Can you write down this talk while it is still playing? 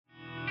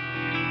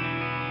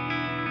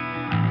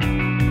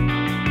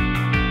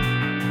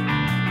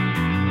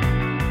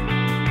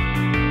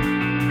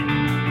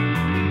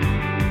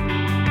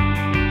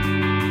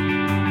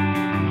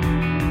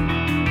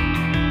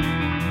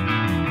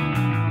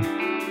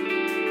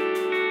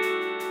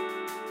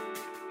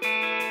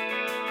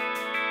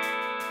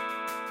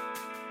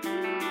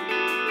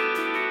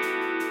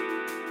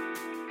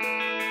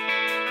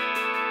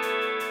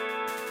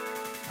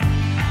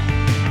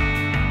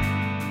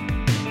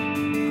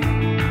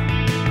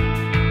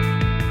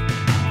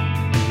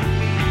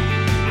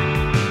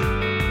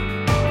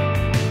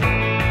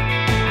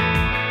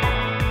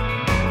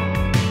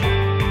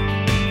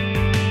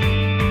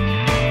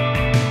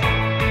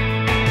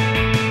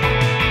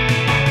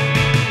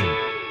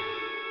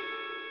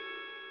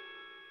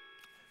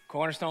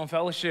Cornerstone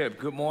Fellowship,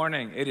 good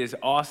morning. It is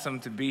awesome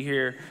to be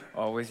here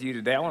with you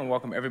today. I want to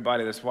welcome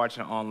everybody that's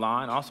watching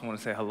online. I also want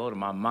to say hello to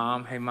my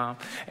mom. Hey, Mom.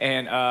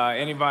 And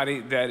anybody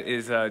that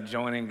is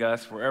joining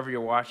us, wherever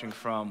you're watching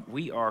from,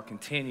 we are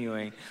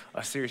continuing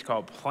a series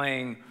called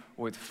Playing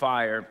with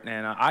Fire.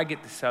 And I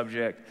get the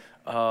subject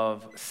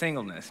of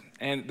singleness.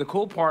 And the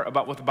cool part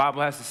about what the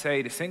Bible has to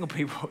say to single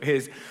people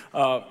is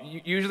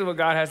usually what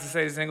God has to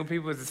say to single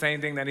people is the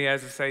same thing that he has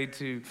to say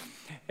to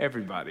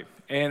everybody.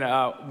 And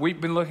we've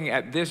been looking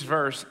at this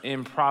verse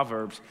in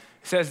Proverbs.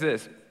 It says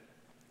this: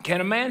 can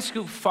a man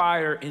scoop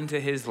fire into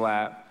his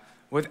lap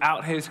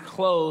without his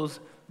clothes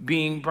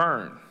being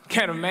burned?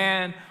 Can a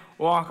man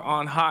walk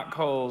on hot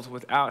coals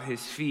without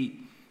his feet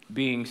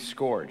being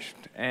scorched?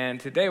 And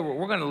today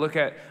we're going to look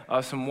at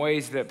some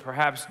ways that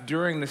perhaps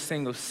during the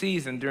single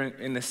season,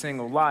 in the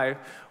single life,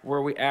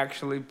 where we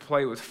actually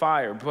play with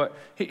fire. But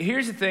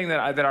here's the thing that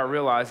I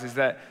realize is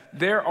that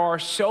there are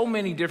so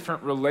many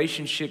different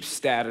relationship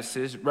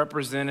statuses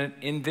represented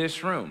in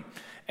this room.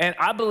 And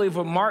I believe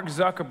what Mark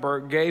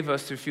Zuckerberg gave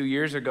us a few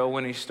years ago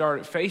when he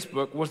started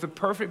Facebook was the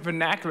perfect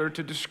vernacular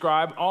to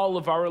describe all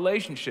of our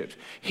relationships.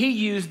 He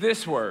used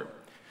this word: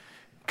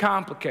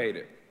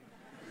 complicated.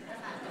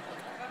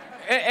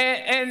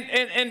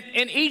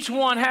 And each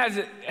one has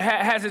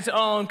its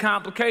own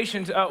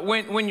complications.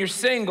 When you're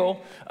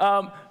single,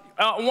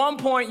 at one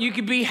point you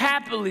could be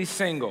happily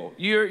single.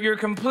 You're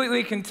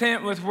completely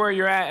content with where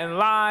you're at in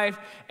life,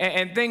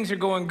 and things are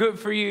going good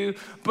for you.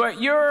 But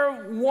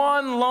you're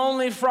one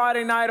lonely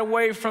Friday night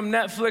away from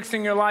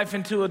Netflixing your life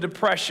into a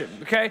depression.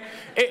 Okay,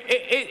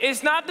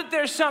 it's not that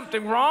there's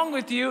something wrong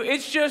with you.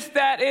 It's just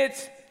that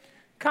it's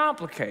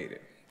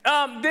complicated.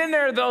 Then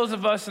there are those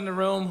of us in the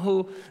room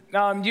who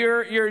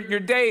you're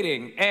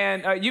dating,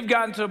 and you've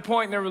gotten to a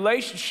point in the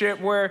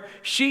relationship where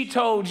she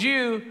told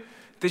you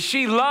that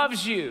she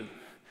loves you.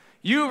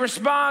 You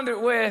responded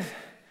with,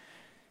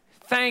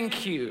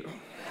 "Thank you."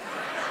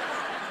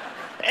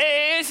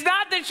 It's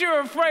not that you're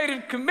afraid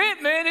of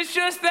commitment, it's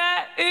just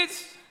that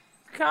it's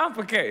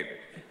complicated.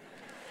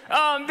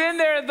 Then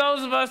there are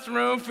those of us in the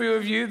room, a few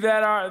of you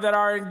that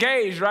are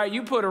engaged, right?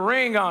 You put a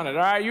ring on it,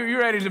 all right? You're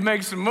ready to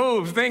make some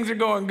moves. Things are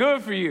going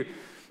good for you.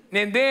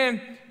 And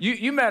then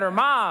you met her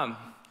mom.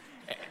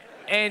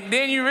 And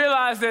then you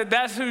realize that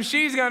that's who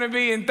she's going to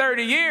be in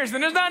 30 years.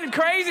 And there's nothing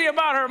crazy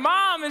about her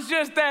mom. It's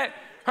just that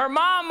her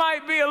mom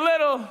might be a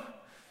little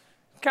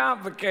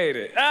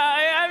complicated.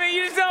 I mean,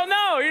 you just don't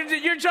know.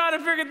 You're trying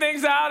to figure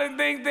things out and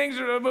things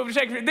are moving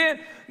shaky. Then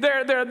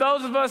there are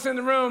those of us in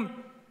the room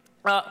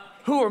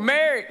who are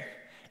married,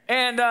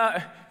 and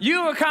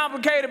you were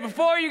complicated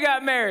before you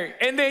got married,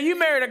 and then you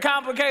married a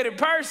complicated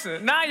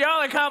person. Now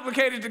y'all are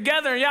complicated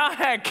together, and y'all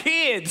had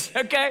kids,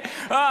 okay?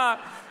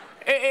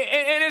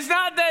 And it's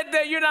not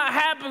that you're not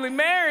happily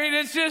married,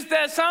 it's just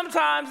that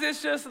sometimes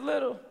it's just a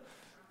little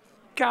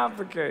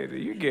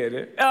complicated. You get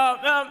it.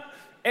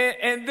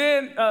 And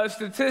then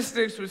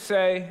statistics would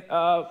say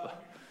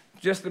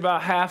just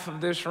about half of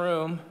this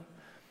room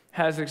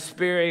has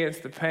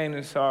experienced the pain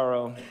and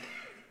sorrow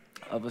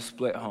of a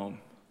split home.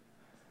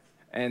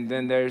 And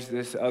then there's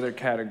this other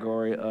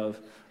category of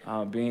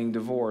being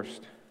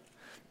divorced.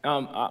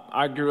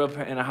 I grew up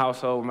in a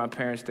household where my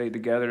parents stayed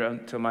together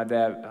until my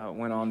dad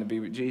went on to be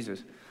with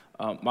Jesus.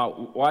 My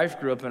wife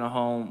grew up in a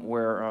home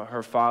where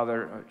her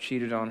father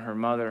cheated on her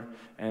mother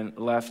and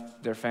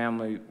left their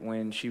family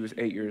when she was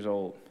 8 years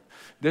old.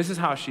 This is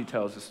how she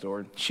tells the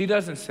story. She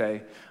doesn't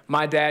say,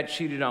 "My dad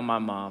cheated on my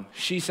mom."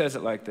 She says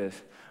it like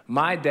this: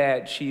 "My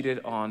dad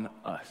cheated on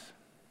us."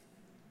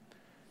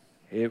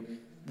 It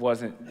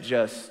wasn't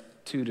just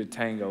two to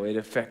tango. It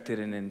affected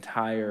an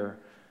entire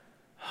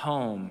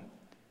home.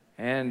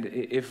 And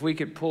if we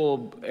could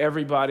pull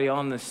everybody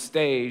on the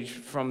stage,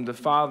 from the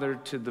father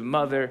to the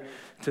mother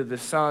to the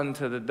son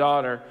to the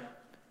daughter,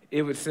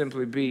 it would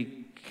simply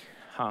be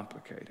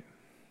complicated.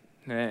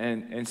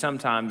 And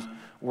sometimes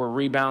we're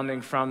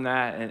rebounding from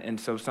that. And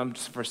so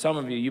for some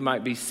of you, you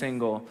might be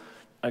single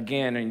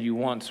again, and you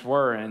once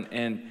were.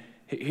 And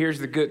here's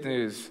the good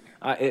news.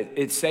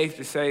 It's safe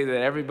to say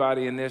that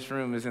everybody in this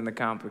room is in the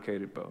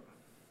complicated boat.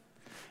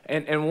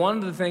 And one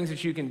of the things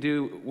that you can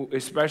do,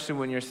 especially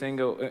when you're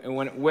single,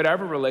 and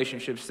whatever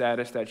relationship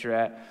status that you're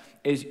at,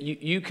 is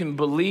you can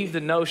believe the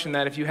notion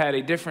that if you had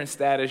a different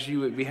status, you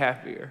would be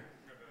happier.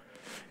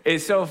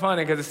 It's so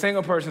funny because a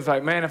single person's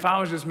like, "Man, if I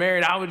was just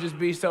married, I would just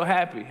be so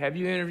happy." Have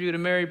you interviewed a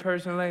married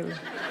person lately?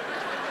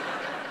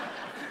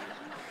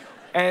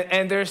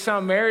 And there's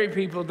some married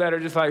people that are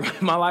just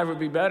like, "My life would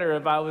be better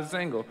if I was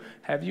single."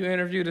 Have you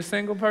interviewed a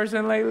single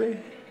person lately?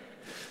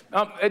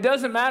 It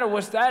doesn't matter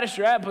what status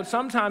you're at, but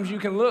sometimes you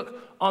can look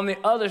on the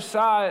other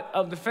side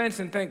of the fence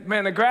and think,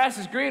 "Man, the grass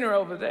is greener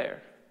over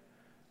there.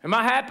 And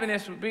my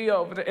happiness would be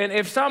over there." And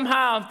if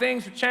somehow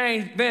things would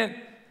change,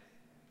 then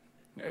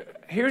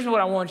here's what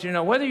I want you to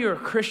know. Whether you're a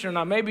Christian or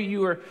not, maybe you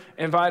were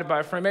invited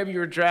by a friend, maybe you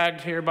were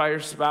dragged here by your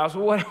spouse,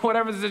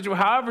 whatever the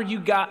situation, however you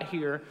got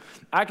here,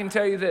 I can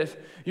tell you this: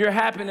 your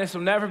happiness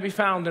will never be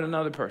found in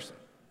another person.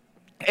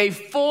 A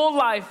full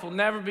life will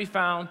never be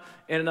found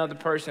in another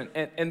person.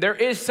 And there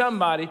is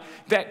somebody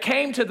that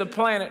came to the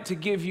planet to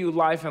give you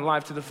life and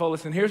life to the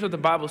fullest. And here's what the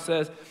Bible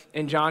says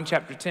in John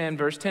chapter 10,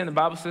 verse 10. The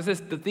Bible says this: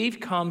 the thief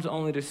comes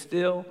only to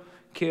steal,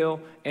 kill,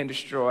 and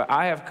destroy.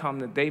 I have come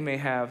that they may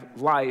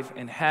have life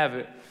and have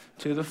it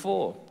to the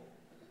full.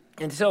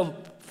 And so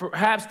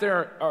perhaps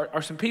there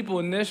are some people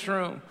in this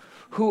room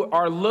who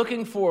are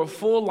looking for a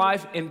full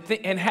life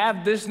and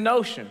have this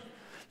notion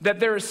that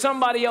there is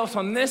somebody else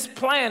on this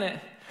planet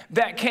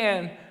that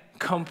can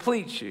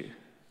complete you.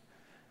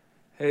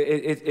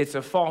 It's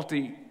a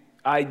faulty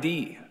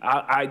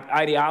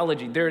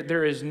ideology.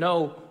 There is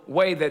no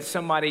way that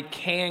somebody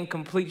can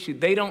complete you.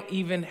 They don't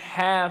even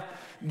have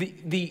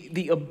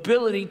the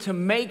ability to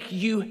make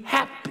you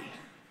happy.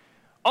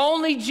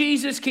 Only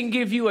Jesus can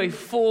give you a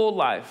full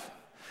life.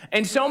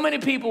 And so many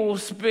people will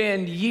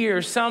spend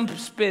years, some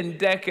spend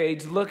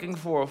decades looking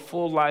for a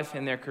full life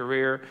in their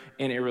career,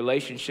 in a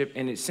relationship,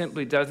 and it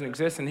simply doesn't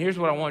exist. And here's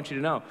what I want you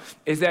to know,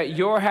 is that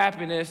your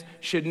happiness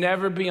should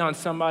never be on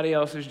somebody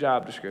else's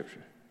job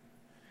description.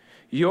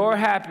 Your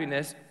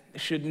happiness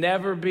should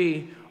never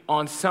be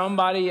on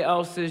somebody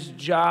else's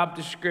job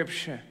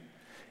description.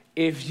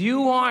 If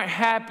you aren't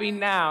happy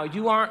now,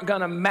 you aren't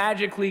going to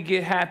magically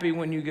get happy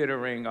when you get a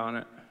ring on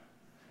it.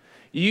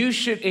 You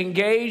should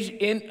engage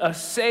in a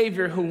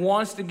Savior who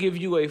wants to give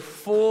you a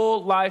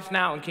full life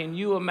now. And can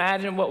you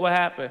imagine what would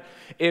happen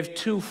if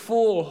two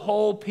full,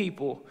 whole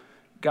people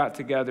got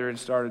together and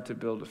started to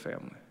build a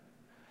family?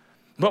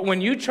 But when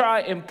you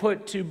try and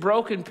put two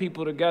broken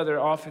people together,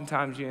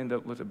 oftentimes you end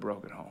up with a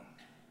broken home.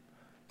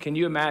 Can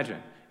you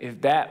imagine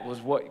if that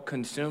was what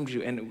consumed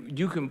you? And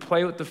you can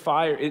play with the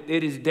fire.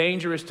 It is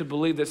dangerous to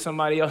believe that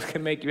somebody else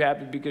can make you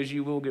happy, because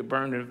you will get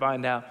burned and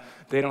find out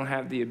they don't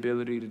have the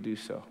ability to do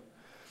so.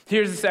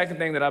 Here's the second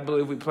thing that I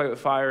believe we play with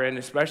fire in,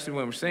 especially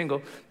when we're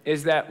single,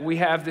 is that we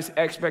have this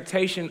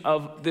expectation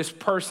of this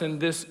person,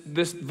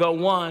 the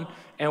one,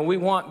 and we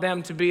want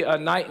them to be a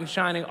knight in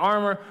shining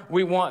armor.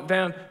 We want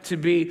them to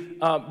be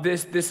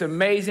this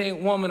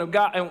amazing woman of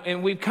God,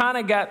 and we've kind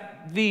of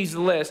got these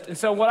lists. And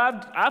so what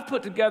I've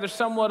put together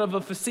somewhat of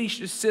a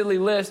facetious, silly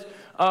list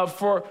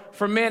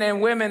for men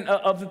and women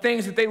of the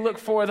things that they look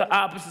for the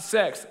opposite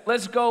sex.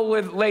 Let's go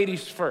with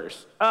ladies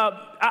first.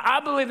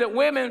 I believe that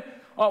women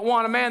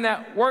want a man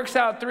that works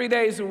out 3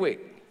 days a week.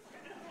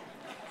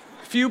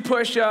 Few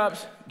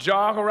push-ups,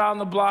 jog around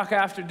the block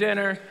after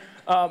dinner,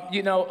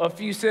 a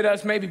few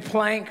sit-ups, maybe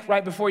plank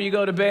right before you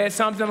go to bed.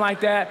 Something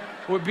like that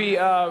would be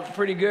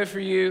pretty good for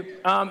you.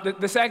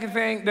 The second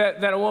thing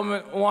that a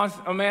woman wants,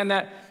 a man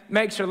that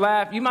makes her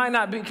laugh. You might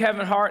not be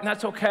Kevin Hart, and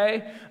that's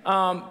okay.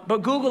 But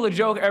Google a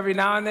joke every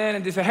now and then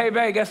and just say, hey,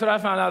 babe, guess what I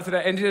found out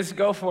today? And just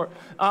go for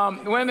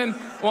it. Women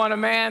want a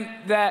man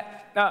that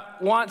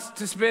wants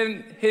to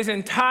spend his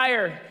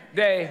entire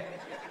day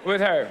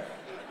with her.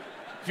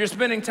 If you're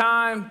spending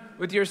time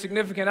with your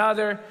significant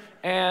other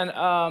and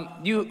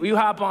you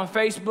hop on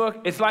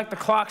Facebook, it's like the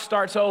clock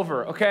starts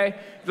over, okay?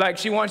 Like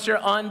she wants your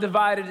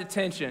undivided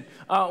attention.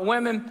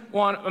 Women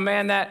want a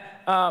man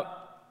that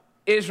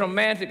is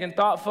romantic and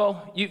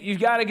thoughtful.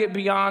 You've got to get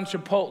beyond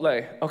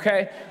Chipotle,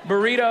 okay?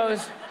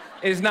 Burritos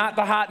is not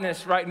the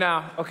hotness right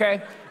now,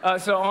 okay?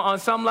 So on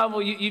some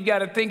level, you've got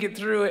to think it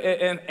through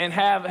and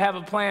have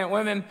a plan.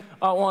 Women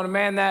want a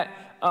man that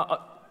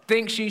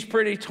thinks she's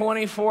pretty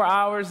 24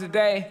 hours a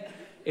day.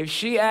 If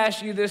she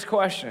asks you this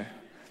question,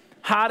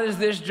 how does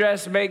this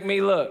dress make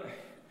me look?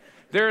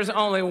 There's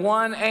only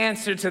one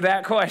answer to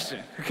that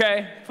question,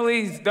 okay?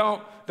 Please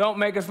don't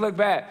make us look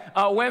bad.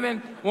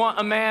 Women want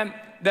a man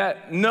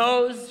that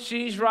knows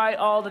she's right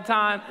all the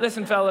time.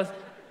 Listen, fellas,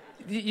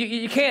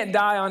 you can't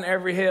die on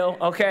every hill,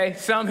 okay?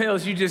 Some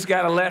hills you just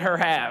got to let her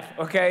have,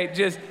 okay?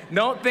 Just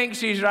don't think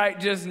she's right.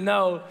 Just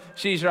know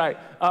she's right.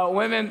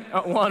 Women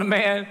want a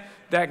man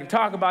that can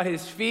talk about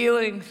his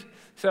feelings.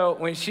 So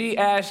when she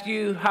asks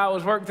you, how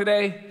was work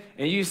today?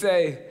 And you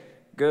say,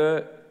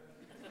 good.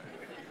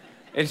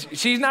 And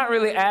she's not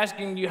really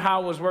asking you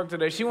how was work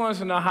today. She wants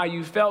to know how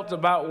you felt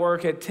about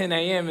work at 10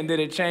 a.m. and did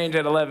it change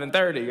at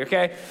 11:30,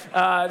 okay?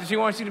 She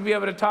wants you to be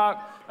able to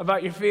talk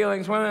about your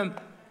feelings. Women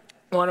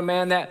want a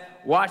man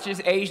that watches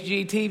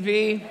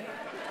HGTV.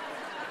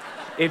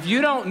 If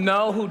you don't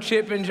know who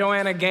Chip and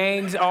Joanna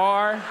Gaines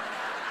are,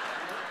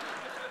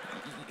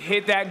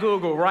 hit that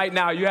Google right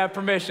now. You have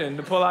permission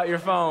to pull out your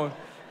phone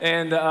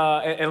and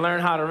learn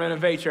how to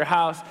renovate your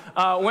house.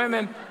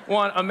 Women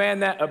want a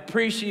man that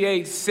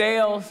appreciates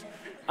sales.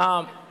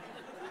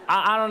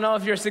 I don't know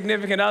if your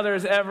significant other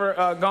has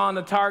ever gone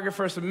to Target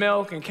for some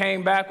milk and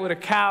came back with a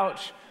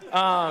couch.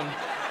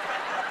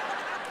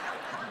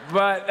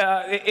 But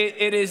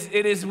it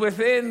is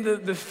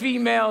within the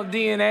female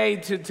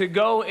DNA to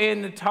go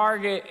into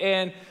Target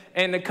and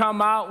to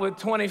come out with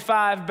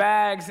 25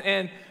 bags.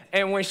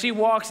 And when she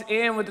walks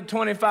in with the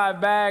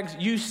 25 bags,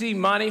 you see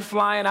money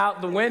flying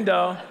out the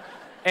window.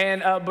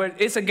 But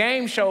it's a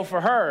game show for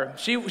her.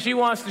 She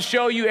wants to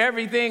show you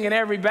everything in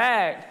every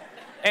bag.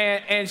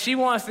 And she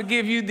wants to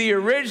give you the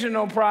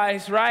original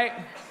price, right?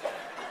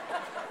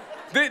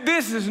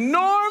 This is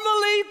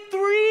normally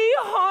 $3.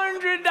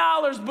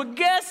 $300. But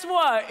guess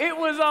what? It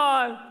was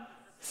on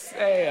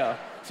sale.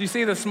 So you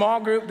see the small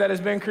group that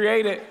has been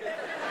created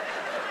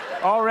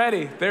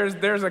already.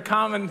 There's a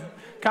common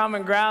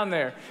ground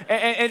there.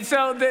 And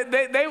so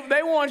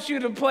they want you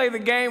to play the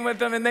game with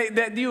them, and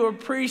that you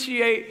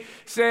appreciate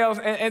sales.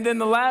 And then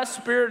the last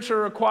spiritual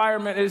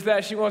requirement is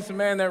that she wants a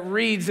man that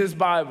reads his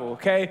Bible,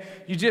 okay?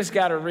 You just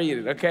got to read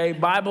it, okay?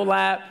 Bible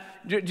app,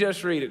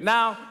 just read it.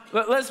 Now,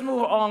 let's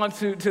move on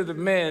to the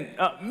men.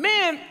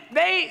 Men,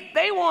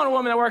 they want a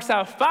woman that works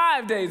out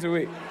 5 days a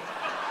week.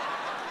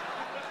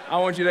 I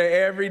want you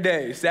there every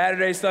day.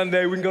 Saturday,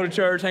 Sunday, we can go to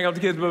church, hang out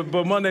with the kids,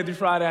 but Monday through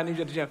Friday, I need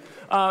you at the gym.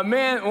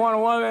 Men want a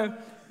woman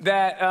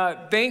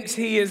that thinks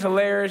he is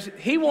hilarious.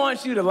 He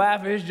wants you to laugh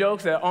at his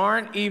jokes that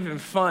aren't even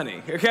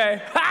funny,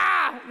 okay?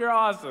 Ha! You're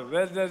awesome.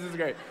 That's just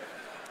great.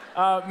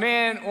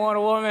 Men want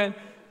a woman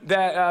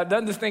that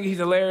doesn't just think he's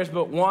hilarious,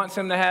 but wants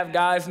him to have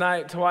guys'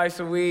 night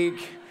twice a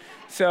week.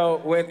 So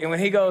when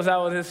he goes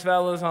out with his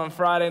fellas on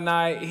Friday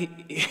night,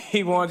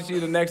 he wants you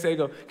the next day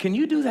to go, can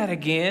you do that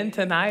again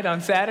tonight on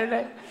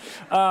Saturday?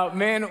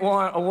 Men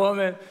want a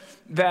woman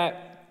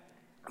that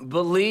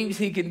believes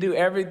he can do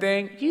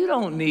everything. You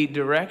don't need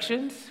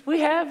directions. We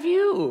have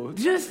you.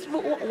 Just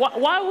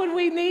why would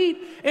we need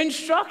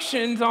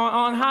instructions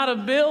on how to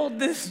build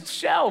this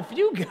shelf?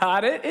 You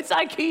got it. It's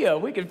IKEA.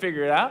 We can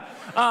figure it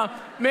out.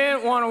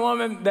 Men want a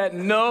woman that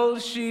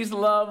knows she's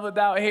loved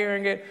without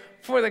hearing it.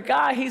 For the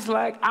guy, he's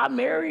like, I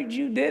married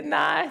you, didn't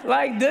I?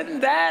 Like,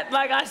 didn't that?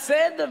 Like, I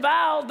said the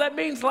vows. That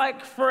means,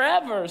 like,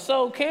 forever.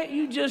 So can't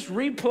you just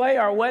replay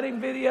our wedding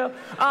video?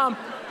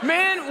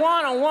 Men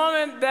want a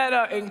woman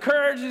that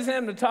encourages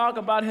him to talk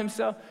about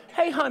himself.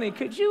 Hey, honey,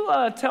 could you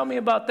tell me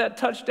about that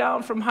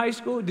touchdown from high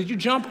school? Did you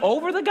jump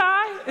over the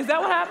guy? Is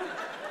that what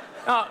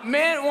happened?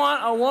 Men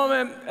want a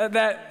woman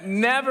that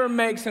never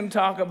makes him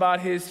talk about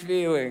his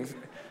feelings.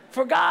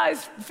 For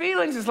guys,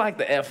 feelings is like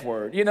the F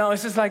word. You know,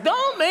 it's just like,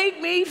 don't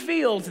make me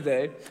feel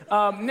today.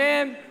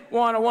 Men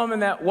want a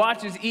woman that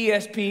watches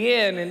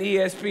ESPN and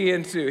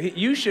ESPN2.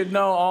 You should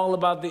know all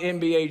about the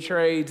NBA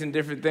trades and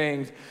different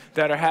things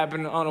that are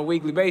happening on a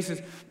weekly basis.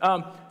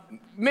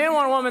 Men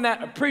want a woman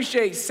that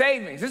appreciates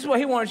savings. This is what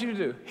he wants you to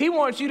do. He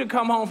wants you to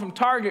come home from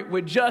Target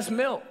with just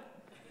milk.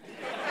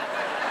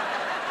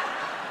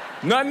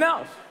 Nothing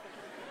else.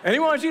 And he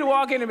wants you to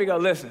walk in and go,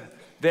 listen,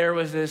 there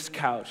was this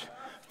couch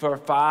for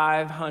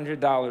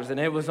 $500, and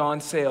it was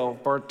on sale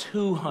for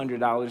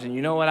 $200, and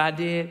you know what I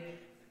did?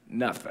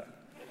 Nothing.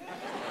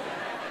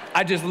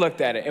 I just looked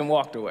at it and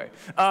walked away.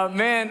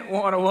 Men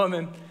want a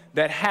woman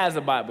that has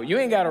a Bible. You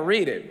ain't got to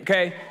read it,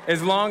 okay?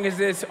 As long as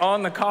it's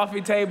on the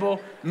coffee table,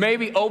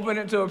 maybe open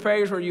it to a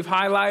page where you've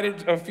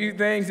highlighted a few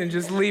things and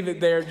just leave it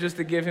there just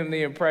to give him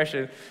the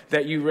impression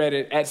that you read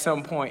it at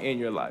some point in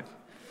your life.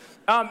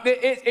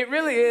 It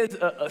really is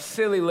a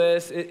silly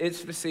list.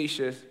 It's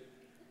facetious.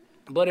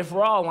 But if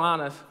we're all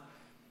honest,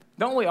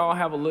 don't we all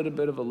have a little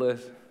bit of a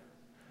list?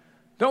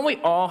 Don't we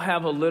all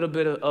have a little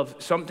bit of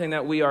something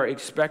that we are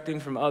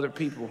expecting from other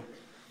people?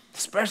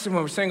 Especially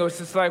when we're single, it's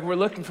just like we're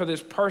looking for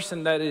this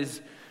person that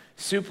is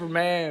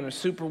Superman or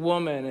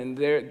Superwoman, and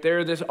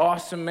they're this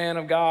awesome man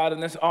of God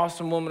and this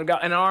awesome woman of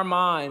God. In our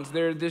minds,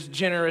 they're this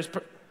generous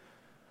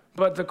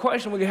But the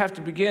question we have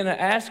to begin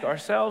to ask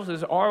ourselves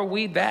is, are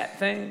we that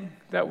thing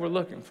that we're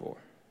looking for?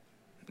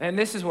 And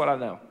this is what I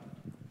know.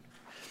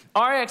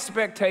 Our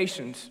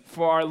expectations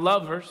for our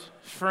lovers,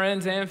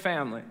 friends, and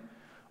family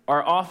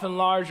are often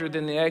larger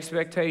than the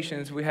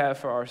expectations we have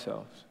for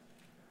ourselves.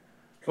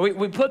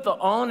 We put the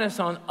onus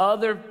on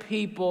other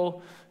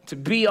people to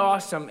be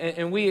awesome,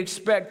 and we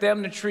expect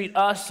them to treat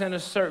us in a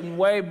certain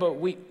way, but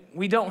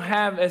we don't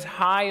have as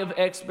high of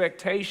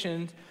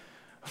expectations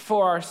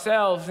for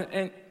ourselves.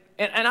 And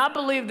I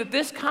believe that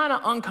this kind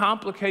of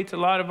uncomplicates a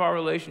lot of our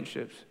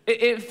relationships.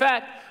 In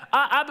fact,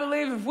 I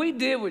believe if we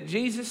did what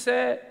Jesus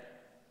said,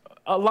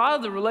 a lot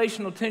of the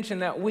relational tension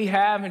that we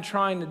have in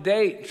trying to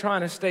date,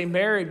 trying to stay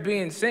married,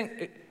 being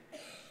single,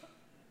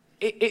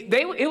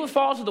 it would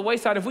fall to the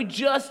wayside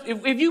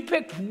if you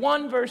picked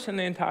one verse in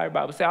the entire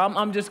Bible, say,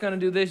 I'm just going to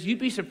do this, you'd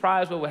be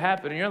surprised what would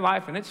happen in your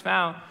life. And it's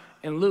found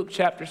in Luke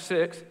chapter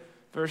 6,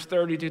 verse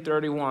 30 to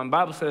 31. The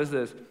Bible says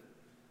this: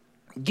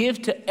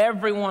 give to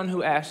everyone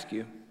who asks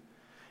you.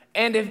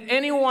 And if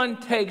anyone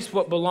takes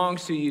what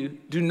belongs to you,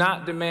 do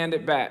not demand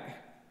it back.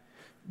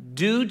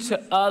 Do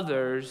to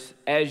others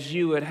as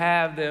you would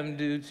have them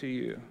do to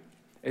you.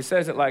 It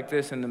says it like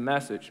this in the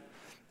Message.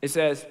 It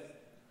says,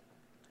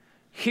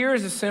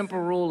 here's a simple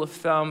rule of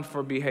thumb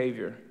for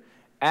behavior.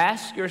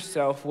 Ask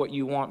yourself what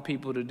you want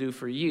people to do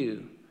for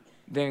you,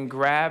 then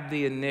grab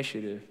the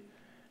initiative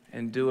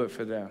and do it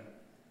for them.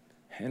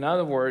 In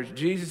other words,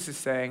 Jesus is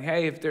saying,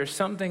 hey, if there's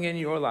something in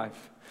your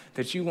life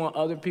that you want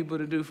other people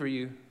to do for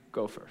you,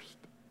 go first.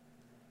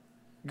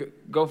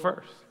 Go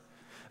first.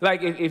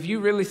 Like, if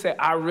you really say,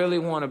 I really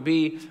want to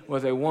be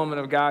with a woman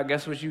of God,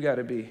 guess what you got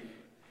to be?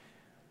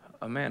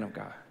 A man of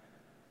God.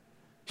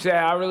 You say,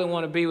 I really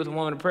want to be with a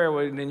woman of prayer,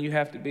 well, then you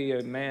have to be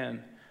a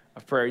man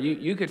of prayer.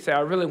 You could say,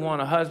 I really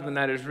want a husband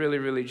that is really,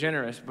 really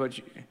generous, but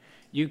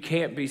you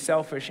can't be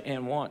selfish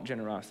and want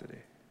generosity.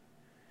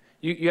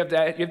 You have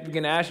to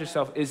begin to ask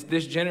yourself, is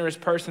this generous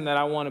person that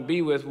I want to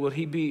be with, will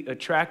he be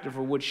attractive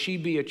or would she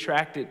be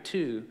attracted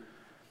to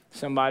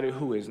somebody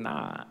who is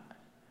not?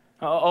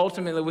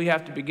 Ultimately, we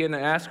have to begin to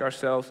ask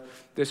ourselves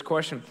this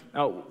question,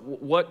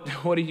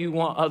 what do you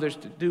want others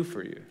to do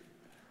for you?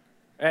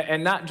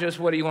 And not just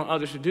what do you want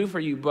others to do for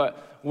you,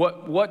 but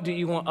what do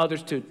you want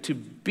others to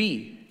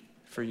be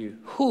for you?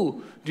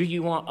 Who do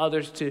you want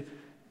others to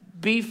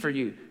be for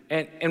you?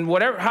 And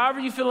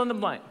however you fill in the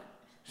blank,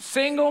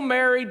 single,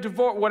 married,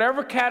 divorced,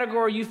 whatever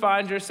category you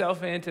find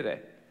yourself in today,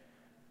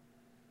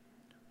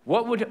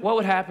 what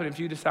would happen if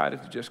you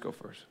decided to just go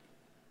first?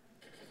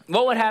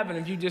 What would happen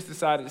if you just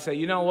decided to say,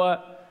 you know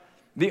what?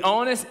 The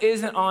onus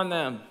isn't on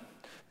them.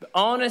 The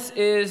onus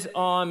is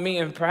on me,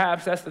 and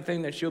perhaps that's the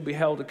thing that you'll be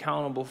held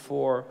accountable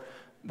for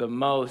the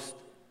most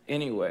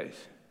anyways.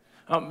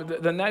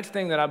 The next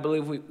thing that I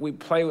believe we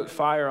play with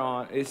fire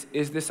on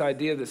is this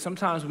idea that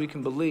sometimes we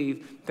can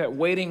believe that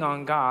waiting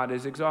on God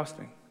is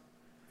exhausting.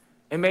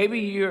 And maybe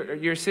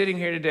you're sitting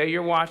here today,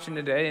 you're watching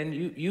today, and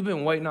you've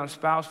been waiting on a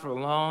spouse for a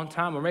long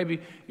time, or maybe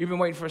you've been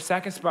waiting for a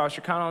second spouse,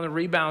 you're kind of on the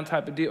rebound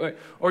type of deal,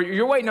 or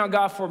you're waiting on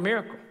God for a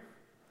miracle.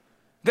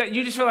 That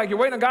you just feel like you're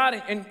waiting on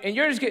God, and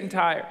you're just getting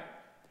tired.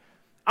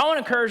 I want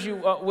to encourage you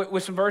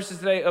with some verses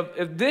today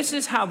if this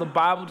is how the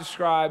Bible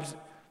describes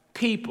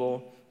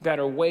people that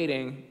are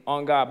waiting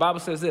on God. The Bible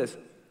says this,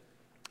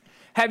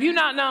 have you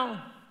not known?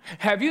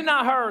 Have you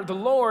not heard? The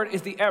Lord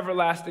is the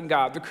everlasting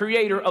God, the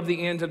creator of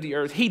the ends of the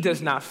earth. He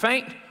does not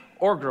faint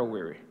or grow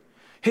weary.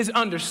 His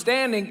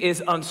understanding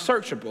is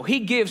unsearchable. He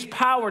gives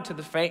power to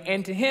the faint,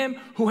 and to him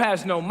who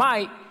has no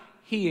might,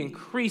 he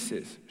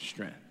increases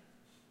strength.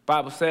 The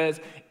Bible says,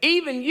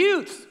 even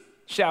youths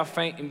shall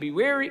faint and be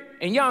weary,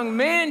 and young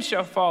men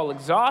shall fall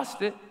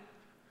exhausted.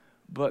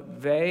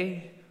 But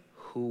they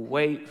who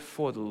wait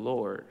for the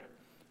Lord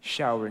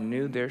shall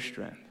renew their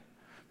strength.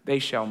 They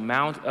shall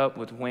mount up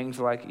with wings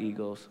like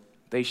eagles.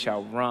 They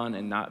shall run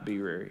and not be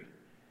weary.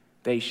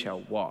 They shall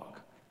walk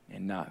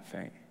and not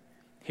faint.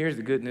 Here's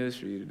the good news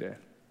for you today.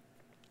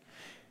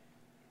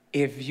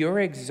 If you're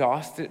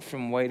exhausted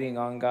from waiting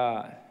on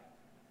God,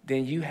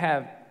 then you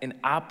have an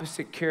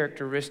opposite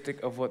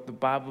characteristic of what the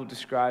Bible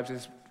describes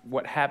as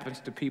what happens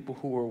to people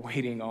who are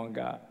waiting on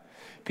God.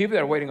 People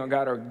that are waiting on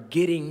God are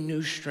getting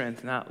new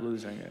strength, not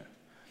losing it.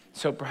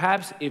 So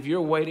perhaps if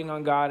you're waiting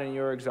on God and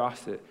you're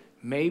exhausted,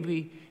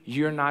 maybe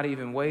you're not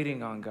even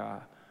waiting on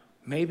God.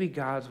 Maybe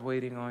God's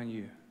waiting on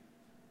you.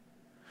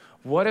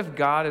 What if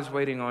God is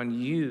waiting on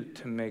you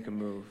to make a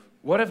move?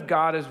 What if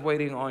God is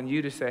waiting on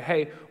you to say,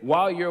 hey,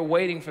 while you're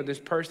waiting for this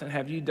person,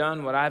 have you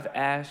done what I've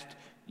asked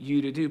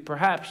you to do?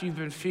 Perhaps you've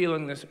been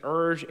feeling this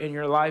urge in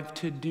your life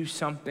to do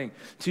something,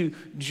 to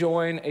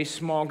join a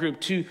small group,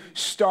 to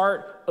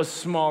start a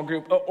small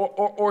group,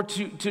 or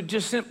to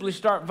just simply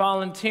start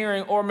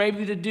volunteering, or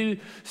maybe to do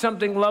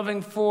something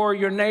loving for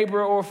your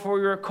neighbor or for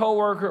your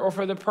coworker or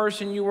for the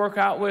person you work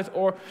out with,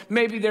 or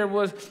maybe there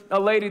was a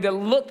lady that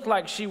looked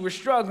like she was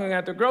struggling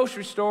at the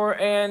grocery store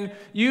and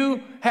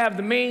you have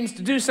the means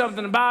to do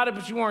something about it,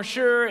 but you weren't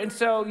sure, and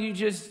so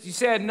you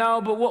said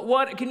no. But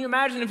what can you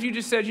imagine if you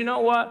just said, you know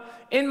what,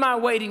 in my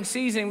waiting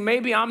season,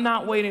 maybe I'm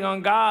not waiting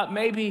on God,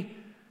 maybe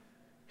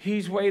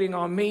he's waiting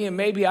on me, and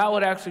maybe I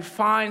would actually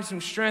find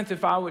some strength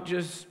if I would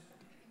just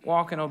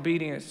walk in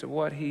obedience to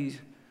what he's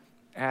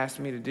asked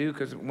me to do.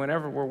 Because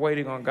whenever we're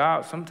waiting on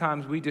God,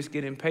 sometimes we just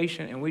get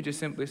impatient and we just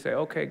simply say,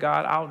 okay,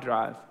 God, I'll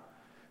drive,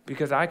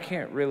 because I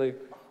can't really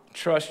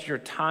trust your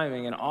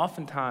timing. And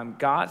oftentimes,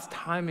 God's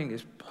timing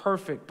is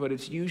perfect, but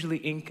it's usually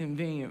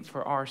inconvenient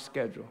for our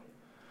schedule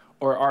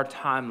or our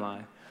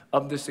timeline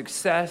of the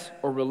success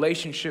or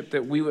relationship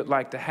that we would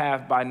like to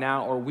have by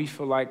now, or we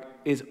feel like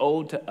is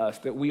owed to us,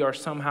 that we are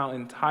somehow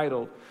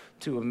entitled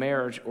to a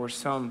marriage or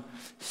some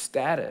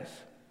status.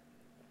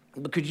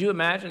 But could you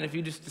imagine if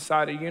you just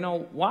decided, you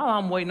know, while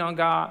I'm waiting on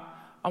God,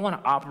 I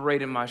want to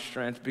operate in my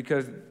strength,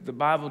 because the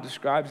Bible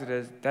describes it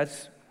as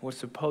that's what's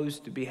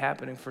supposed to be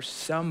happening for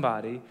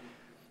somebody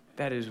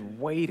that is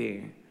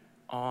waiting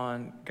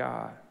on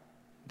God.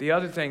 The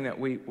other thing that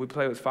we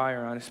play with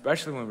fire on,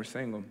 especially when we're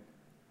single,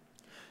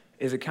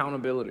 is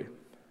accountability.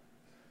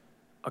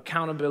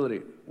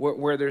 Accountability,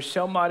 where there's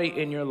somebody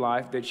in your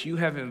life that you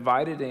have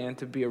invited in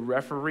to be a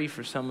referee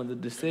for some of the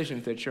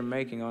decisions that you're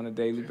making on a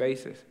daily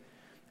basis.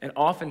 And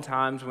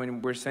oftentimes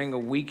when we're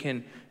single, we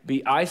can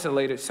be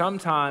isolated,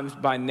 sometimes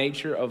by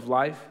nature of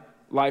life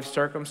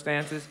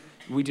circumstances.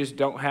 We just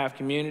don't have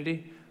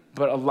community.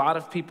 But a lot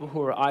of people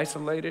who are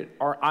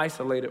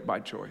isolated by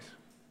choice.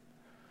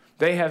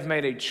 They have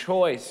made a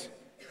choice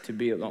to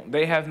be alone.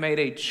 They have made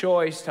a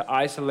choice to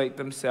isolate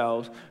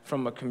themselves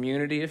from a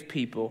community of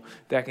people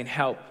that can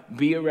help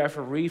be a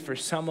referee for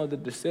some of the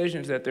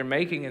decisions that they're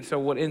making. And so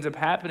what ends up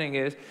happening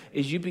is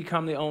you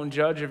become the own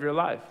judge of your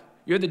life.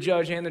 You're the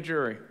judge and the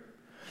jury.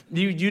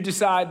 You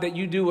decide that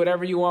you do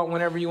whatever you want,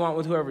 whenever you want,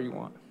 with whoever you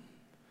want.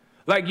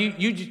 Like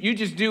you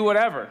just do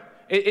whatever.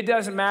 It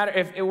doesn't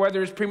matter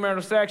whether it's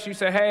premarital sex. You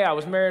say, hey, I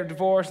was married or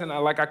divorced, and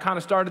I kind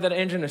of started that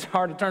engine. It's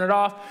hard to turn it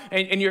off.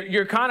 And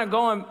you're kind of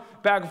going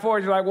back and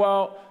forth. You're like,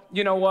 well,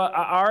 you know what?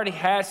 I already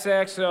had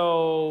sex,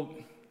 so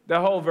the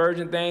whole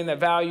virgin thing, that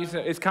value,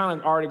 it's kind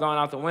of already gone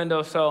out the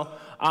window. So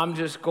I'm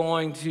just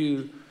going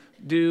to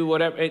do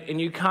whatever. And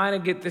you kind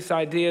of get this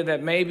idea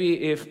that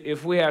maybe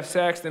if we have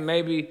sex, then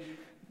maybe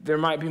there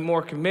might be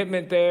more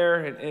commitment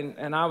there.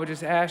 And I would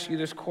just ask you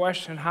this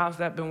question: how's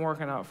that been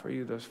working out for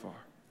you thus far?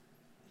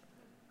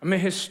 I mean,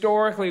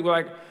 historically,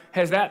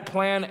 has that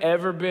plan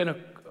ever been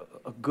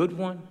a good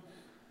one?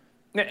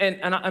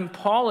 And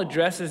Paul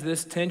addresses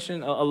this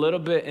tension a little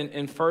bit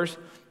in 1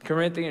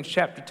 Corinthians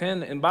chapter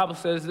 10. And the Bible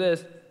says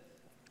this,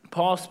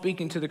 Paul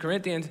speaking to the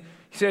Corinthians,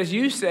 he says,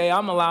 you say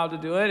I'm allowed to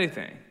do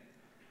anything,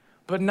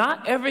 but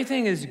not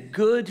everything is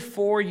good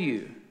for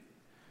you.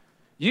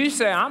 You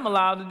say I'm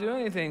allowed to do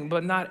anything,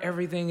 but not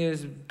everything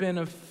is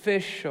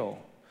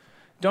beneficial.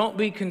 Don't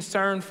be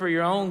concerned for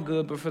your own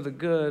good, but for the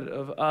good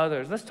of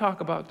others. Let's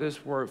talk about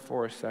this word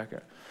for a second.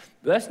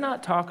 Let's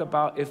not talk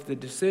about if the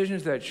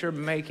decisions that you're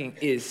making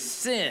is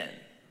sin.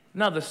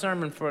 Another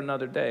sermon for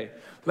another day.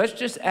 Let's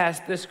just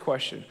ask this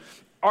question.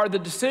 Are the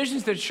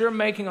decisions that you're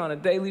making on a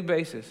daily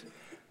basis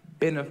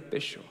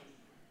beneficial?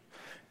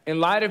 In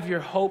light of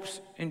your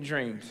hopes and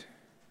dreams,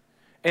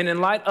 and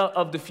in light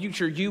of the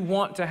future you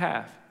want to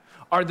have,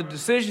 are the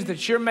decisions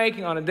that you're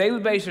making on a daily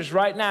basis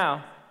right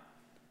now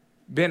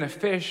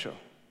beneficial?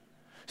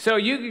 So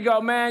you could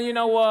go, man, you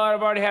know what?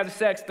 I've already had the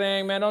sex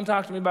thing, man. Don't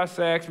talk to me about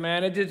sex,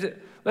 man.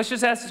 Let's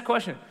just ask this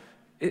question.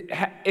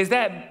 Is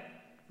that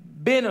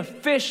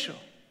beneficial?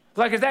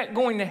 Is that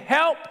going to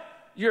help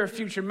your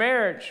future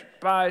marriage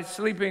by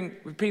sleeping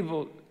with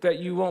people that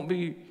you won't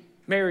be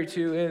married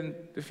to in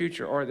the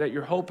future, or that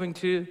you're hoping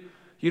to?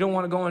 You don't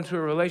want to go into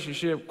a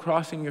relationship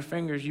crossing your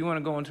fingers. You want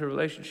to go into a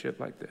relationship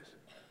like this.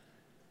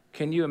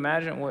 Can you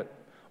imagine what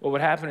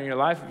would happen in your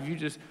life if you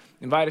just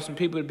invited some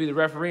people to be the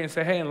referee and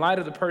say, hey, in light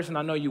of the person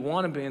I know you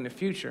want to be in the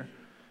future,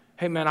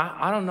 hey, man,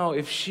 I don't know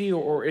if she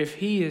or if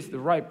he is the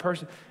right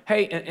person.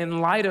 Hey, in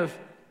light of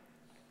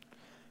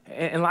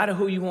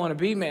who you want to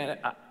be, man,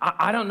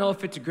 I don't know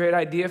if it's a great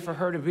idea for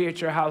her to be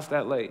at your house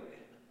that late.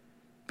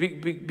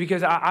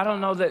 Because I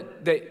don't know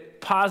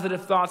that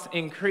positive thoughts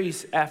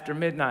increase after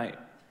midnight.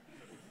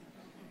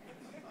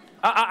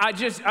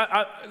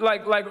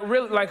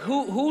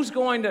 Who's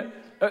going to,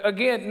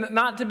 again,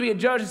 not to be a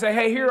judge and say,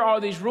 hey, here are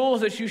all these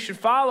rules that you should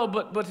follow,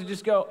 but to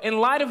just go, in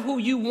light of who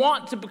you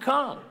want to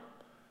become,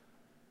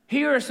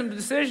 here are some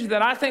decisions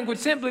that I think would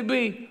simply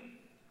be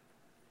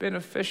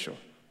beneficial.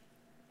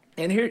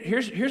 And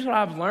here's what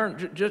I've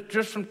learned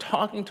just from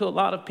talking to a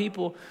lot of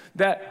people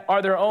that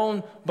are their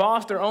own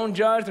boss, their own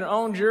judge, their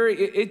own jury.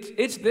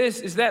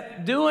 It's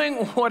that doing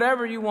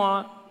whatever you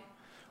want,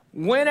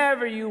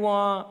 whenever you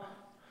want,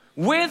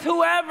 with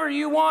whoever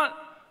you want,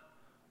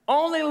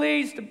 only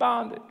leads to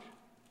bondage,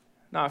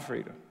 not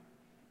freedom.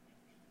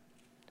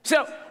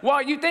 So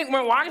while you think,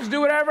 well, I can just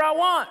do whatever I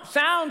want,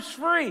 sounds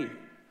free,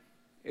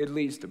 it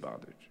leads to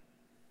bondage.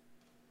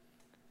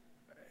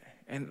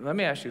 And let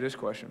me ask you this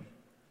question.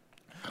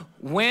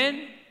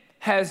 When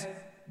has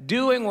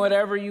doing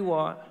whatever you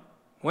want,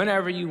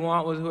 whenever you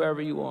want, with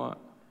whoever you want,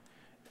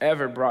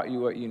 ever brought you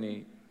what you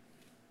need?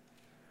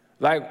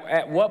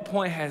 At what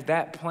point has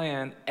that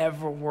plan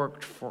ever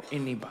worked for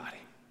anybody?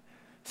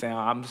 Saying,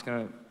 I'm just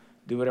going to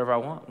do whatever I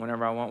want,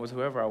 whenever I want, with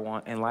whoever I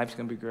want, and life's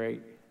going to be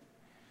great.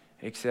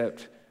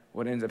 Except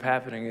what ends up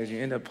happening is you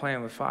end up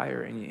playing with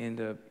fire and you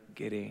end up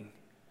getting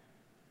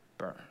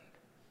burned.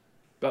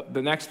 But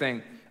the next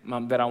thing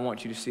that I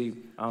want you to see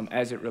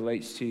as it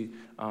relates to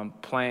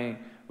playing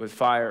with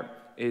fire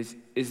is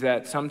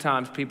that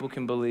sometimes people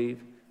can believe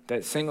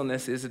that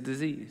singleness is a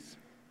disease.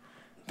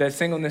 That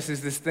singleness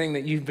is this thing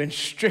that you've been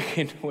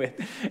stricken with,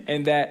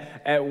 and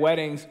that at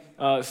weddings,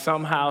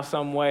 somehow,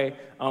 some way,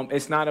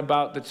 it's not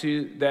about the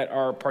two that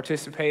are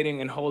participating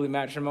in holy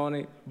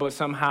matrimony, but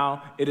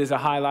somehow it is a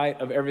highlight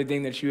of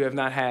everything that you have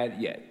not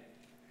had yet.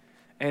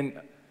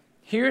 And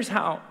here's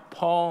how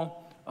Paul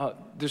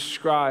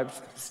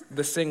describes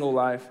the single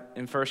life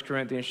in 1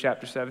 Corinthians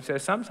chapter 7. It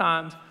says,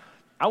 sometimes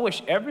I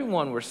wish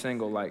everyone were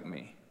single like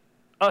me,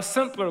 a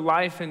simpler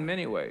life in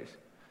many ways.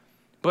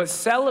 But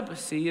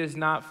celibacy is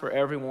not for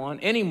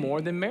everyone any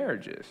more than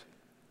marriage is.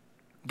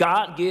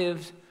 God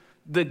gives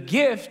the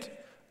gift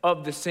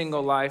of the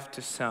single life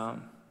to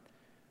some,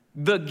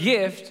 the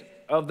gift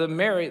of the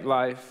married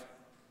life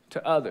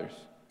to others.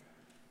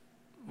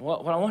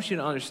 What I want you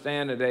to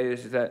understand today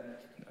is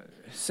that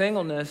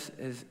singleness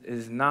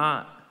is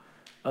not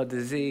a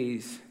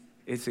disease,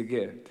 it's a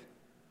gift.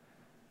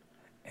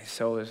 And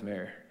so is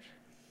marriage.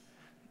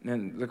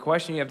 And the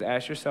question you have to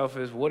ask yourself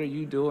is, what are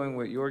you doing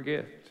with your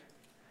gift?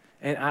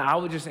 And I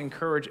would just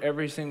encourage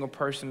every single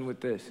person with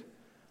this.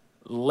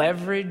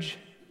 Leverage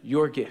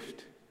your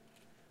gift.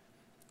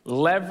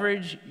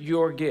 Leverage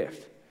your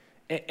gift.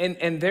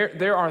 And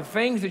there are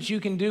things that you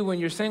can do when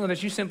you're single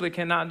that you simply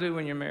cannot do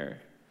when you're married.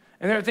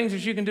 And there are things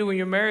that you can do when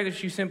you're married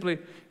that you simply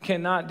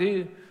cannot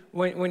do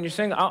when you're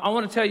single, I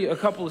want to tell you a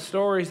couple of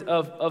stories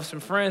of some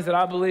friends that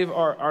I believe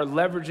are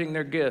leveraging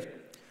their gift.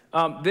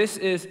 This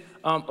is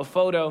a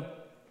photo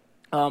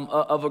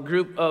of a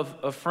group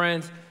of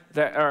friends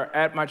that are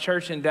at my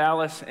church in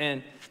Dallas.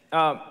 And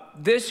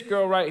this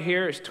girl right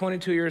here is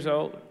 22 years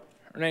old.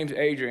 Her name's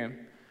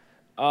Adrienne.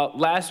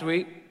 Last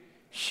week,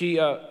 she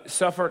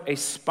suffered a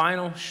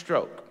spinal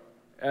stroke.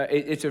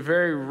 It's a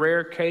very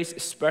rare case,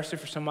 especially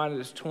for somebody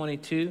that's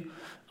 22.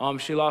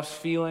 She lost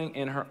feeling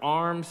in her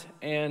arms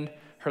and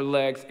her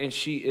legs, and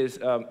she is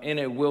in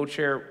a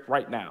wheelchair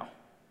right now.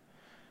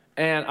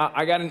 And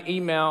I got an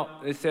email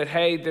that said,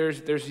 hey,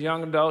 there's a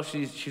young adult.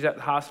 She's at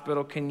the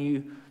hospital. Could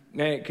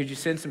you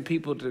send some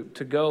people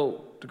to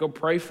go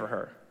pray for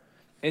her?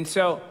 And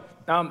so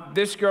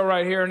this girl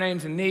right here, her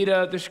name's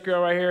Anita. This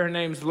girl right here, her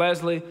name's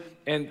Leslie.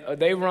 And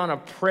they run a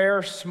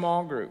prayer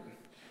small group.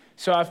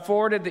 So I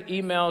forwarded the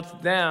email to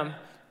them,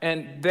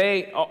 and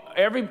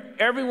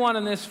everyone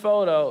in this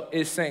photo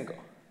is single.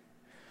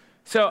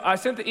 So I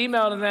sent the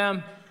email to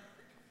them,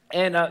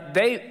 and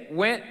they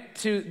went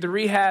to the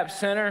rehab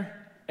center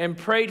and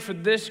prayed for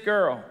this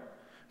girl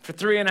for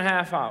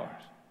 3.5 hours.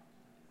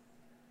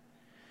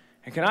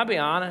 And can I be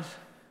honest?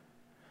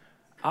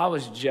 I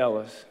was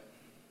jealous.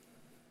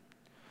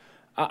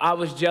 I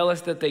was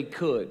jealous that they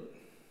could.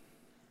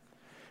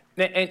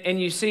 And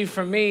you see,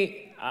 for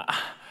me,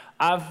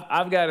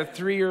 I've got a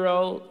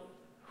 3-year-old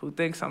who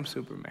thinks I'm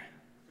Superman.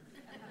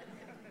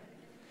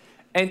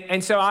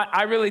 And so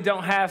I really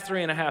don't have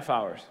 3.5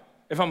 hours,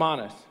 if I'm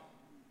honest.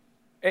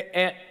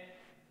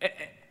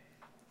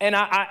 And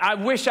I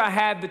wish I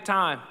had the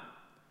time.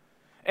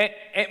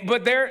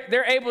 But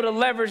they're able to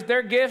leverage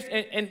their gift,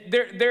 and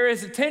there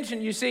is a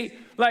tension. You see,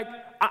 like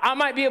I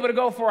might be able to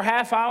go for a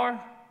half hour,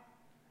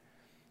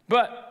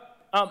 but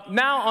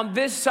now on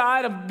this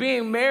side of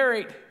being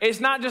married, it's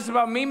not just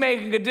about me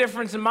making a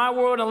difference in my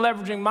world and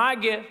leveraging my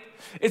gift.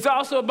 It's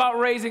also about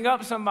raising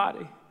up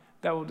somebody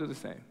that will do the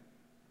same.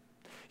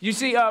 You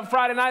see,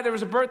 Friday night there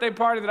was a birthday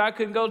party that I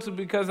couldn't go to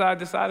because I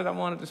decided I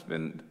wanted to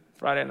spend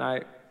Friday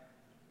night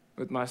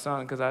with my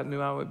son because I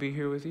knew I would be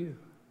here with you.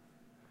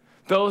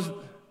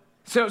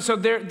 So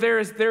there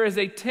is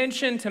a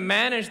tension to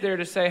manage there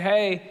to say,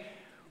 hey,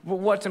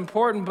 what's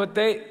important, but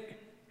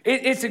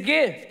it's a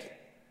gift.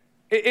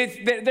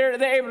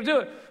 They're able to do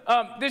it.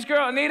 This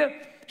girl, Anita,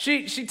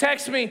 she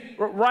texted me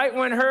right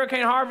when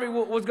Hurricane Harvey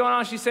was going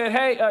on. She said,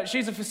 hey,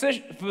 she's a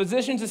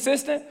physician's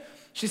assistant.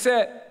 She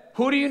said,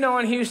 who do you know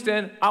in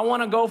Houston? I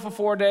want to go for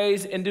 4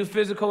 days and do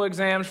physical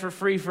exams for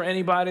free for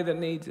anybody that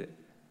needs it.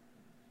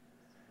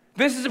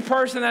 This is a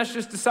person that's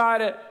just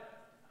decided,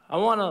 I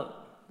want to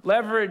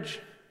leverage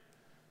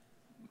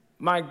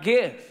my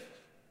gift.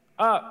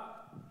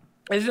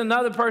 This is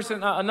another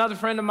person, another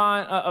friend of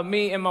mine, of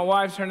me and my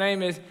wife's. Her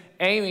name is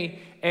Amy,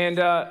 and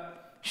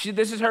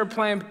this is her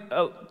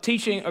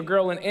teaching a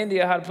girl in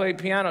India how to play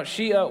piano.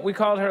 We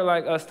called her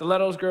like a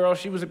stilettos girl.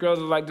 She was a girl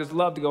that like just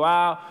loved to go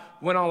out,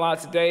 went on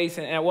lots of dates,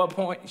 and at what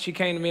point she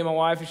came to me and my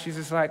wife, and she's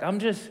just like,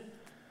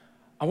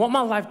 I want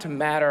my life to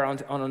matter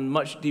on a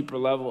much deeper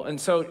level. And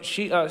so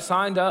she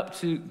signed up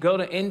to go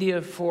to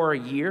India for a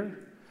year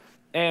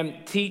and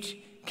teach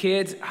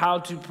kids how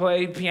to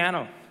play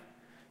piano.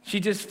 She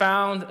just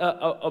found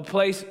a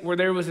place where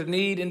there was a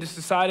need and just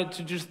decided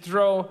to just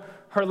throw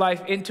her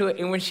life into it.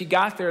 And when she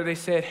got there, they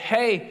said,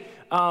 hey,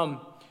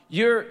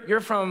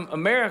 you're from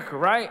America,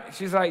 right?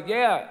 She's like,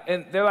 yeah.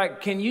 And they're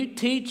like, can you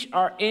teach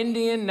our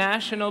Indian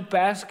national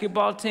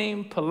basketball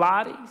team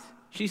Pilates?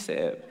 She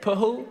said,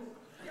 Pahu?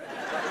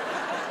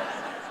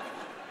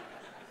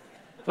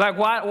 Like,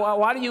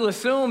 why do you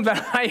assume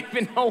that I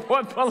even know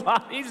what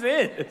Pilates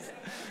is?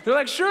 They're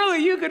like,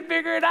 surely you could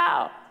figure it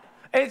out.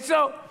 And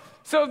so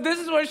this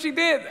is what she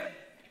did.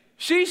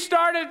 She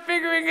started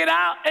figuring it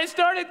out and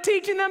started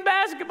teaching them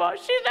basketball.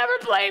 She's never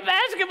played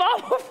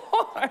basketball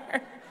before.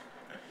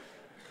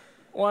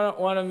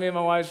 One of me and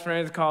my wife's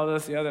friends called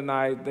us the other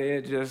night. They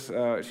had she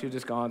had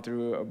just gone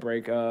through a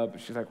breakup.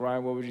 She's like,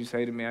 Ryan, what would you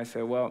say to me? I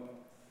said, well,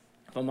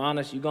 if I'm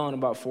honest, you go on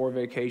about 4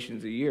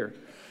 vacations a year.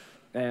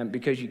 And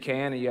because you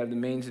can and you have the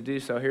means to do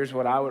so, here's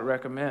what I would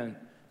recommend.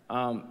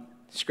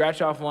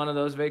 Scratch off one of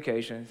those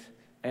vacations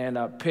and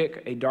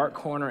pick a dark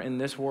corner in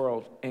this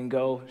world and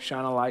go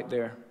shine a light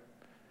there.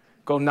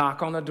 Go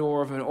knock on the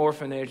door of an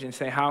orphanage and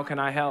say, how can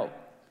I help?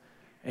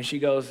 And she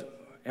goes,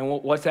 and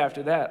what's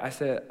after that? I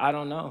said, I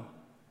don't know,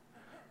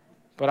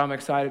 but I'm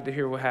excited to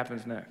hear what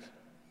happens next.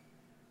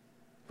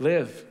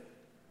 Live.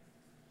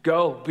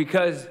 Go,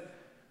 because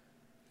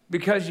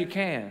you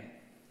can.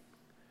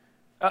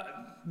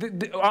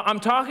 I'm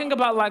talking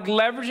about like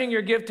leveraging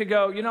your gift to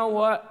go, you know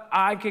what,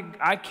 I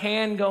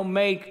can go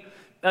make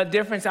a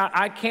difference.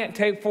 I can't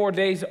take 4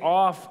 days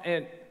off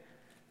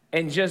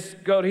and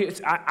just go to,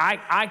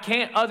 I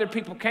can't, other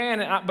people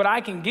can, but I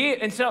can give.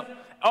 And so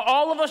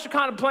all of us are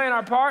kind of playing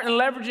our part and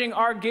leveraging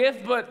our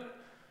gift, but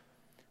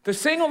the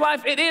single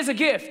life, it is a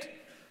gift.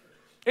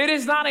 It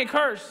is not a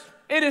curse.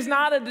 It is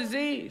not a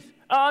disease.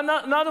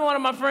 Another one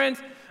of my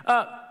friends,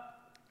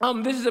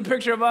 This is a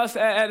picture of us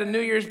at a New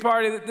Year's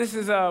party. This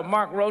is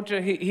Mark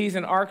Rocha. He's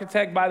an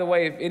architect. By the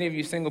way, if any of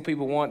you single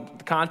people want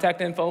the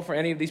contact info for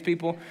any of these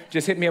people,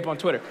 just hit me up on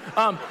Twitter.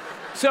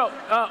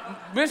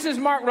 This is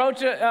Mark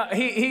Rocha.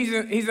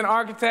 He's an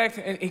architect,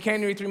 and he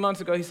came to me 3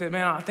 months ago. He said,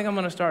 man, I think I'm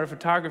going to start a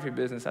photography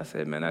business. I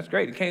said, man, that's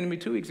great. He came to me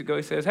 2 weeks ago.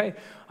 He says, hey,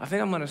 I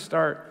think I'm going to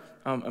start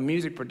a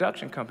music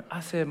production company.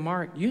 I said,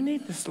 Mark, you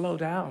need to slow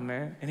down,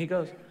 man. And he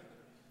goes,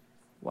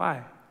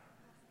 why?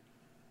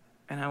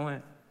 And I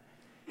went,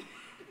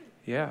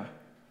 yeah.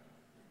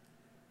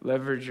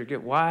 Leverage your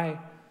gift. Why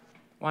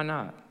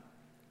not?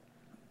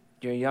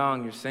 You're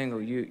young, you're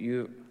single,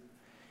 you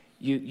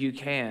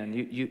can.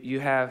 You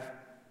have,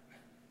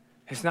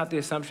 it's not the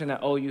assumption that,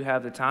 oh, you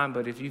have the time,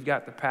 but if you've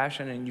got the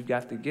passion and you've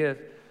got the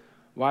gift,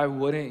 why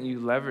wouldn't you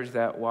leverage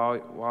that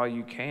while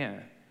you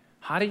can?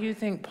 How do you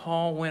think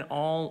Paul went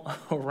all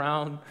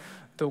around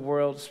the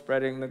world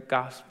spreading the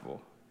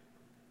gospel?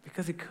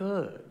 Because he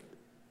could.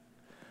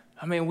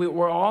 I mean,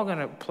 we're all going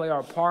to play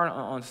our part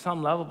on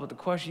some level, but the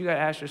question you got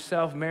to ask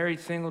yourself, married,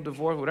 single,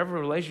 divorced, whatever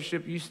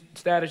relationship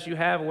status you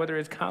have, whether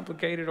it's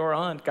complicated or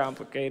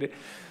uncomplicated,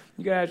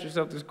 you got to ask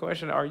yourself this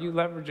question: are you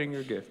leveraging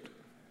your gift?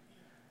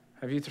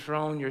 Have you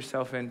thrown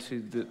yourself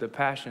into the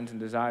passions and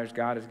desires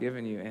God has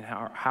given you, and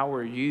how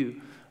are you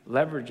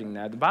leveraging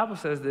that? The Bible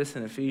says this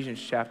in Ephesians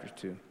chapter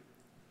 2,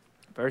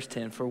 verse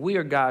 10, for we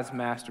are God's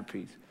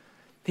masterpiece.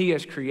 He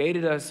has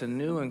created us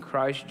anew in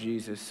Christ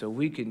Jesus so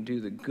we can do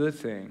the good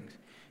things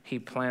He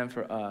planned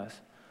for us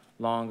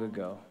long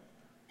ago.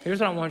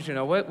 Here's what I want you to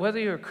know. Whether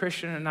you're a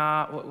Christian or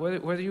not,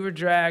 whether you were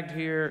dragged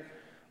here,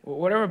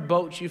 whatever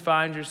boat you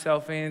find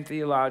yourself in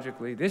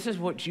theologically, this is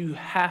what you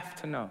have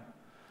to know,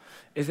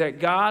 is that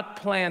God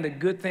planned a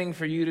good thing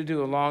for you to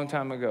do a long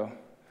time ago.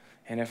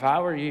 And if I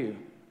were you,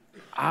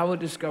 I would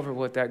discover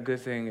what that good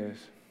thing is.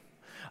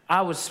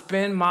 I would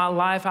spend my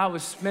life, I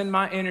would spend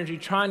my energy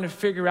trying to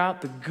figure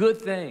out the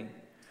good thing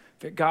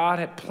that God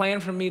had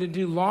planned for me to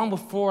do long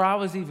before I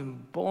was even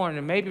born.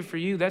 And maybe for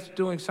you, that's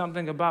doing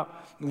something about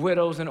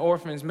widows and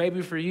orphans.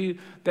 Maybe for you,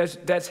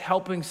 that's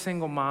helping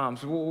single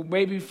moms. Well,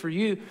 maybe for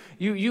you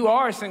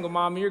are a single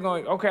mom, and you're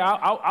going, okay,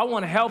 I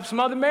want to help some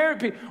other married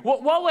people.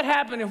 What would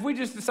happen if we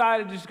just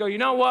decided to just go, you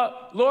know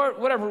what, Lord,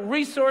 whatever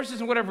resources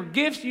and whatever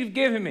gifts you've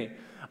given me,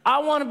 I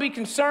want to be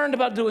concerned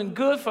about doing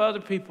good for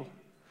other people.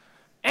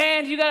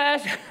 And you got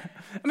to ask,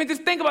 I mean,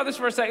 just think about this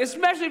for a second,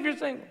 especially if you're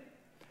single.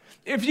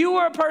 If you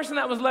were a person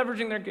that was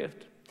leveraging their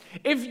gift,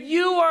 if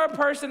you were a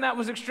person that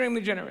was extremely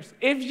generous,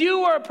 if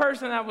you were a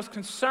person that was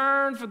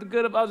concerned for the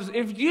good of others,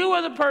 if you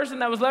were the person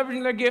that was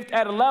leveraging their gift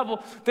at a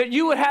level that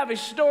you would have a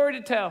story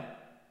to tell,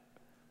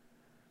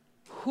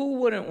 who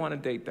wouldn't want to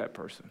date that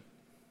person?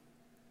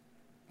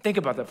 Think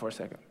about that for a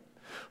second.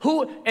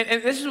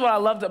 And this is what I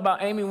loved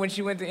about Amy when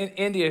she went to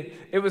India.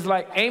 It was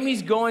like,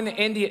 Amy's going to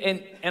India,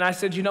 and I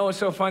said, you know what's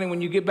so funny? When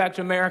you get back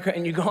to America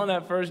and you go on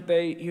that first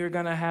date, you're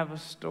going to have a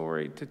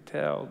story to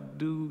tell.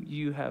 Do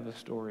you have a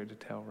story to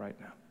tell right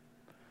now?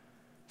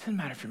 It doesn't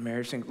matter if you're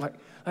married or single.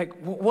 Like,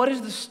 what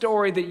is the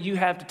story that you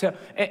have to tell?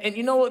 And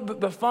you know what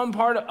the fun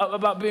part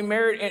about being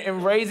married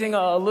and raising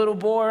a little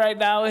boy right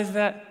now is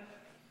that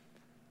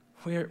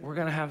we're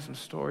going to have some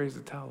stories to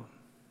tell them.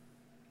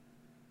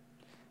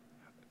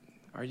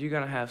 Are you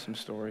going to have some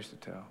stories to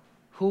tell?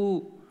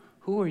 Who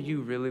are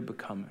you really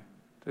becoming?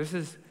 This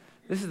is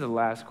the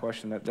last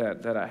question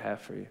that I have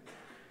for you.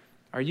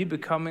 Are you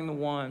becoming the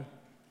one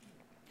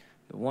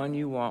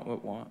you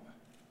would want?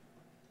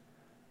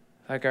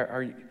 Like,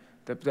 are you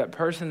that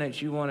person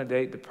that you want to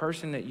date, the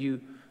person that you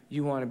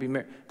want to be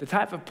married? The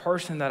type of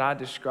person that I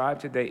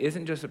described today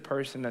isn't just a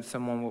person that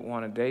someone would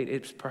want to date.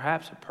 It's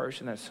perhaps a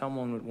person that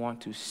someone would want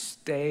to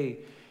stay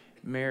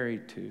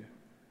married to.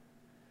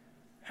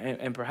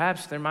 And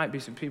perhaps there might be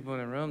some people in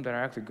the room that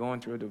are actually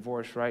going through a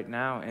divorce right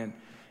now, and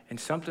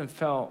something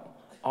fell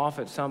off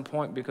at some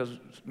point because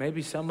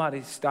maybe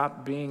somebody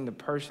stopped being the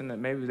person that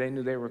maybe they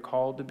knew they were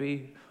called to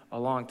be a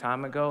long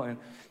time ago. And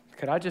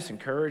could I just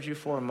encourage you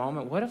for a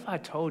moment? What if I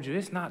told you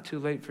it's not too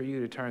late for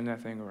you to turn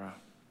that thing around?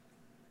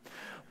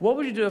 What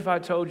would you do if I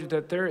told you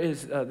that there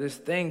is this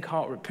thing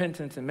called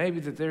repentance, and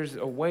maybe that there's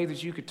a way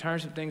that you could turn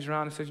some things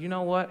around and say, you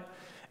know what?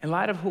 In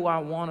light of who I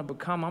want to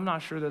become, I'm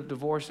not sure that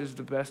divorce is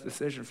the best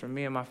decision for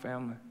me and my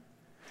family.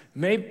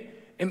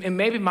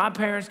 Maybe my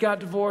parents got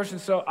divorced, and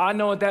so I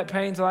know what that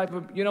pain's like,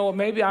 but you know what?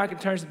 Maybe I could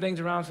turn some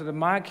things around so that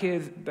my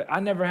kids, I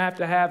never have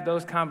to have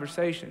those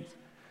conversations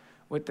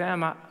with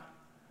them.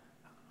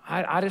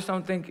 I just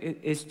don't think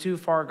it's too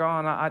far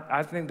gone.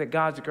 I think that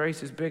God's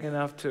grace is big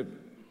enough to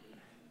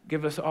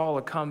give us all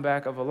a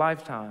comeback of a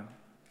lifetime.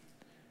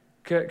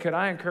 Could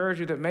I encourage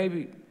you that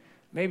maybe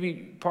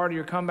part of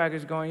your comeback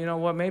is going, you know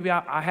what, maybe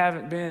I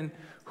haven't been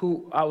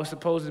who I was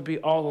supposed to be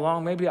all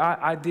along. Maybe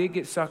I did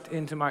get sucked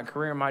into my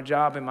career, my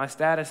job, and my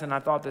status, and I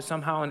thought that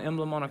somehow an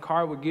emblem on a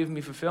car would give me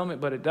fulfillment,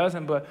 but it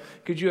doesn't. But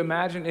could you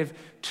imagine if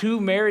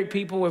two married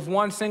people, if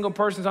one single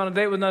person's on a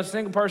date with another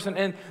single person,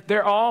 and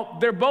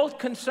they're both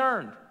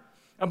concerned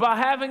about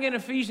having an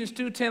Ephesians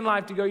 2:10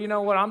 life to go, you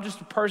know what, I'm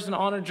just a person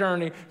on a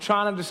journey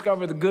trying to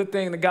discover the good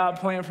thing that God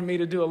planned for me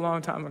to do a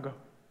long time ago.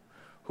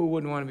 Who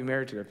wouldn't want to be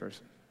married to that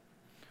person?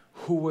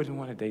 Who wouldn't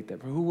want to date that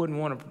person? Who wouldn't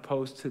want to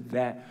propose to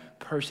that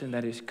person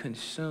that is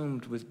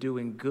consumed with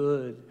doing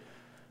good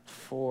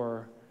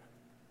for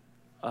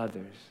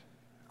others?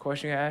 The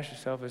question you ask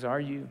yourself is, are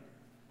you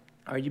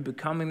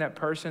becoming that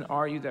person?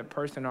 Are you that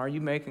person? Are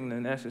you making the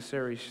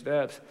necessary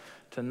steps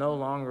to no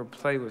longer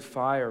play with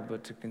fire,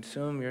 but to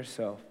consume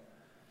yourself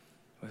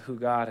with who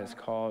God has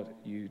called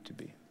you to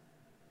be?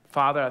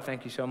 Father, I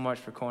thank you so much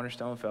for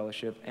Cornerstone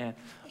Fellowship. And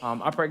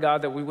I pray,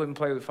 God, that we wouldn't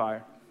play with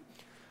fire.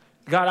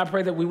 God, I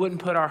pray that we wouldn't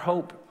put our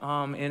hope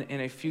in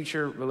a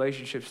future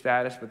relationship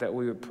status, but that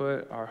we would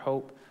put our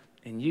hope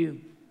in you.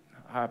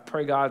 I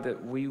pray, God,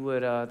 that we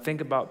would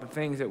think about the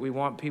things that we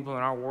want people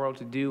in our world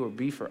to do or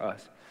be for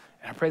us.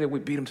 And I pray that we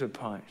beat them to the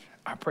punch.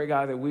 I pray,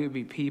 God, that we would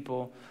be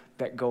people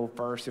that go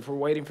first. If we're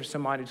waiting for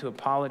somebody to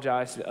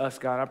apologize to us,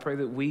 God, I pray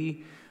that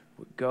we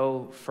would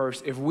go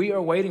first. If we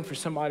are waiting for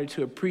somebody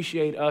to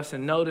appreciate us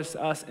and notice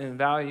us and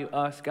value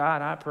us,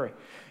 God, I pray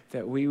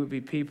that we would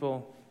be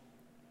people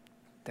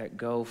that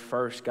go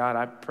first. God,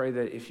 I pray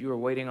that if you are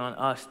waiting on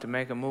us to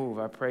make a move,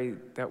 I pray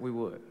that we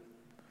would.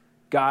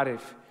 God,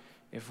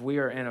 if we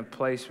are in a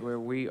place where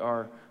we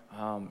are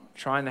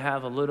trying to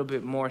have a little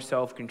bit more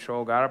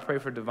self-control, God, I pray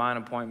for divine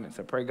appointments.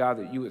 I pray, God,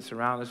 that you would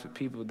surround us with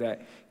people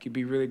that could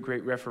be really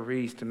great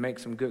referees to make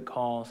some good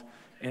calls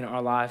in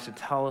our lives, to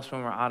tell us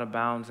when we're out of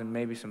bounds and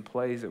maybe some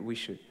plays that we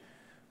should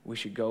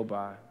go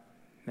by.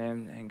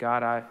 And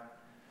God, I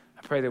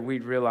pray that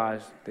we'd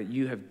realize that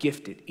you have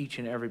gifted each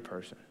and every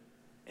person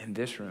in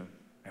this room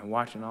and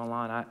watching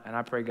online. And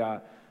I pray,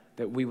 God,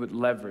 that we would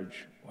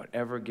leverage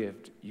whatever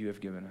gift you have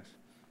given us.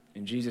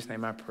 In Jesus'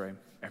 name I pray.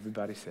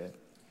 Everybody said,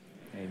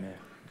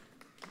 amen.